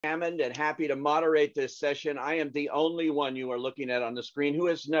Hammond and happy to moderate this session. I am the only one you are looking at on the screen who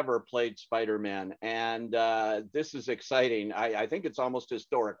has never played Spider-Man, and this is exciting. I think it's almost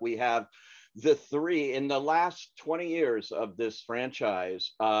historic. We have the three in the last 20 years of this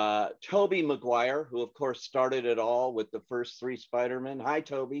franchise. Tobey Maguire, who of course started it all with the first three Spider-Men. Hi,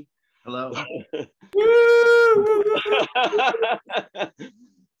 Tobey. Hello.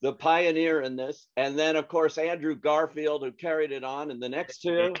 The pioneer in this. And then, of course, Andrew Garfield, who carried it on in the next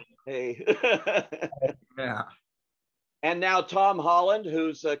two. Hey. Yeah. And now Tom Holland,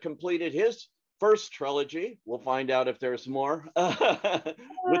 who's completed his first trilogy. We'll find out if there's more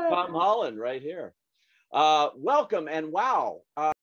with Tom Holland right here. Welcome and wow.